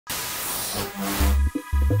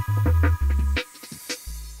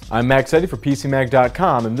I'm Max Eddy for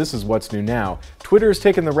PCMag.com, and this is what's new now. Twitter has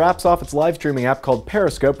taken the wraps off its live streaming app called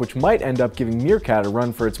Periscope, which might end up giving Meerkat a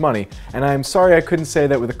run for its money, and I'm sorry I couldn't say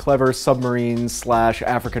that with a clever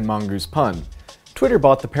submarine/African mongoose pun. Twitter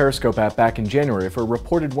bought the Periscope app back in January for a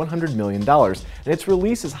reported $100 million, and its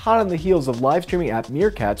release is hot on the heels of live streaming app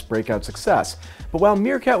Meerkat's breakout success. But while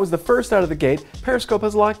Meerkat was the first out of the gate, Periscope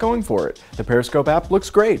has a lot going for it. The Periscope app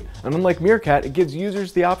looks great, and unlike Meerkat, it gives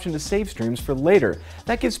users the option to save streams for later.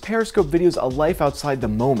 That gives Periscope videos a life outside the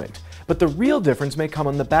moment. But the real difference may come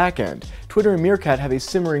on the back end. Twitter and Meerkat have a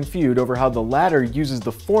simmering feud over how the latter uses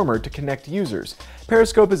the former to connect users.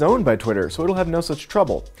 Periscope is owned by Twitter, so it'll have no such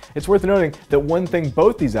trouble. It's worth noting that one thing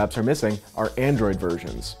both these apps are missing are Android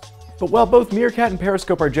versions. But while both Meerkat and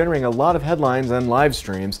Periscope are generating a lot of headlines and live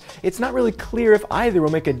streams, it's not really clear if either will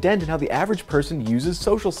make a dent in how the average person uses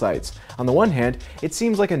social sites. On the one hand, it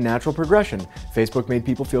seems like a natural progression. Facebook made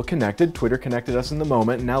people feel connected, Twitter connected us in the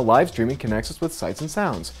moment, and now live streaming connects us with sights and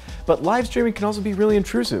sounds. But live streaming can also be really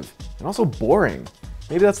intrusive, and also boring.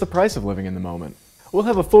 Maybe that's the price of living in the moment. We'll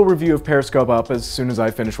have a full review of Periscope up as soon as I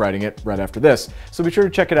finish writing it right after this, so be sure to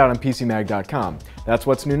check it out on PCMag.com. That's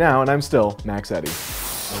what's new now, and I'm still Max Eddy.